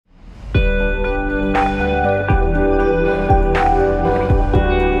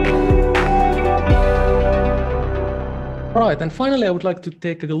right, and finally, I would like to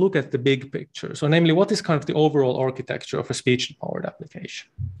take a look at the big picture. So namely, what is kind of the overall architecture of a speech-powered application?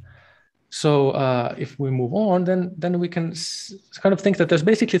 So if we move on, then we can kind of think that there's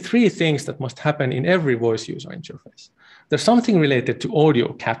basically three things that must happen in every voice user interface. There's something related to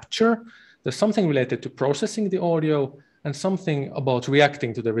audio capture, there's something related to processing the audio, and something about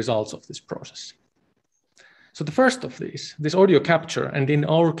reacting to the results of this processing. So the first of these, this audio capture, and in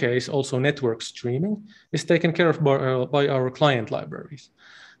our case, also network streaming, is taken care of by our client libraries.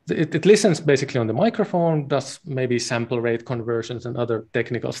 It listens basically on the microphone, does maybe sample rate conversions and other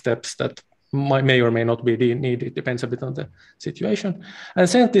technical steps that may or may not be needed. It depends a bit on the situation, and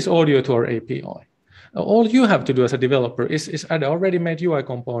send this audio to our API. All you have to do as a developer is add already made UI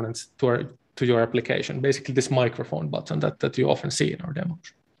components to your application, basically this microphone button that you often see in our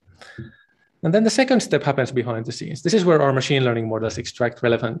demos. And then the second step happens behind the scenes. This is where our machine learning models extract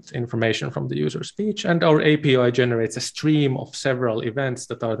relevant information from the user speech, and our API generates a stream of several events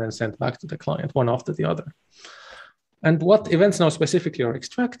that are then sent back to the client, one after the other. And what events now specifically are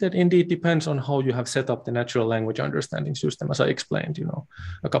extracted indeed depends on how you have set up the natural language understanding system, as I explained,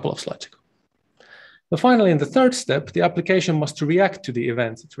 a couple of slides ago. But finally, in the third step, the application must react to the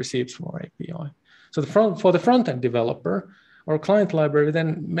events it receives from our API. So for the front-end developer, our client library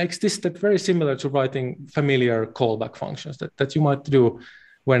then makes this step very similar to writing familiar callback functions that you might do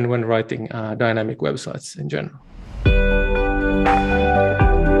when writing dynamic websites in general.